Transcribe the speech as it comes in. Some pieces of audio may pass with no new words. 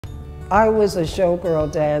I was a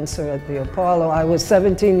showgirl dancer at the Apollo. I was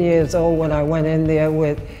 17 years old when I went in there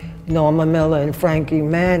with Norma Miller and Frankie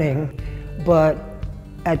Manning. But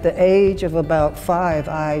at the age of about 5,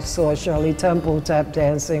 I saw Shirley Temple tap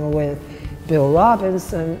dancing with Bill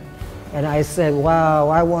Robinson. And I said, wow,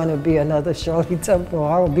 I want to be another Shirley Temple.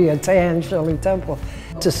 I will be a tan Shirley Temple.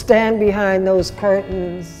 To stand behind those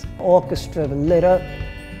curtains, orchestra lit up,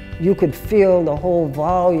 you could feel the whole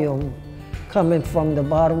volume coming from the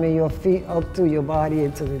bottom of your feet up through your body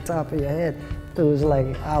into the top of your head. It was like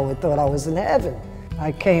I thought I was in heaven.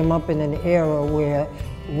 I came up in an era where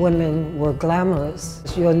women were glamorous.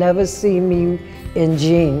 You'll never see me in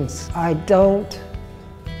jeans. I don't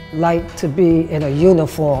like to be in a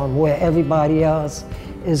uniform where everybody else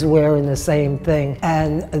is wearing the same thing.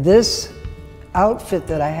 And this outfit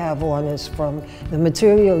that I have on is the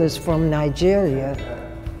material is from Nigeria.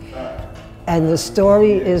 And the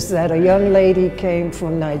story is that a young lady came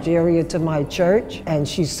from Nigeria to my church and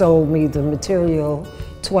she sold me the material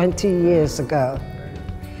 20 years ago.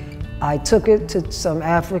 I took it to some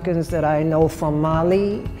Africans that I know from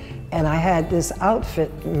Mali and I had this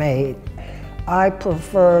outfit made. I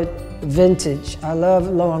prefer vintage. I love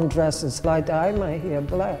long dresses. I dye my hair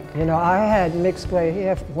black. You know, I had mixed gray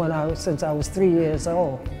hair since I was 3 years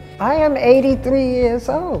old. I am 83 years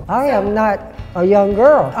old. I am not a young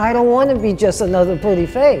girl. I don't want to be just another pretty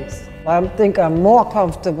face. I think I'm more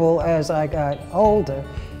comfortable as I got older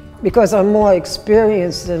because I'm more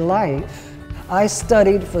experienced in life. I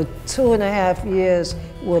studied for 2.5 years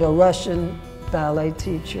with a Russian ballet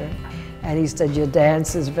teacher. And he said, your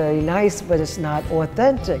dance is very nice, but it's not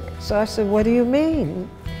authentic. So I said, what do you mean?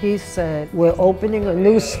 He said, we're opening a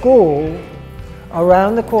new school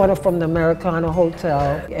around the corner from the Americana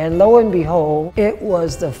Hotel. And lo and behold, it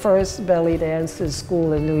was the first belly dancing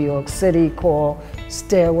school in New York City called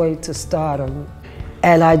Stairway to Stardom.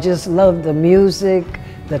 And I just loved the music,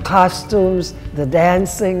 the costumes, the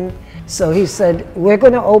dancing. So he said, we're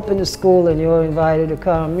going to open the school and you're invited to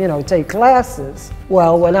come, you know, take classes.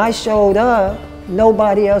 Well, when I showed up,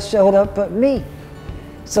 nobody else showed up but me.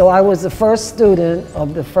 So I was the first student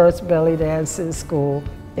of the first belly dancing school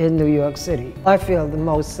in New York City. I feel the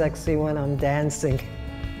most sexy when I'm dancing.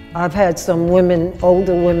 I've had some women,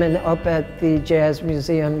 older women up at the Jazz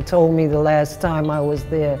Museum told me the last time I was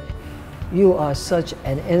there, you are such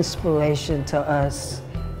an inspiration to us.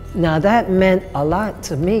 Now that meant a lot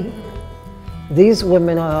to me. These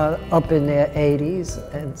women are up in their 80s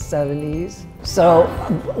and 70s. So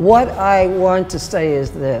what I want to say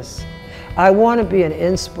is this. I want to be an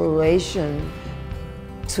inspiration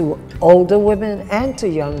to older women and to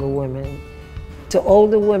younger women. To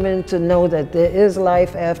older women to know that there is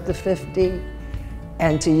life after 50,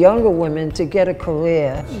 and to younger women to get a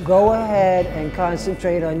career. Go ahead and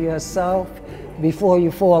concentrate on yourself before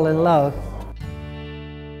you fall in love.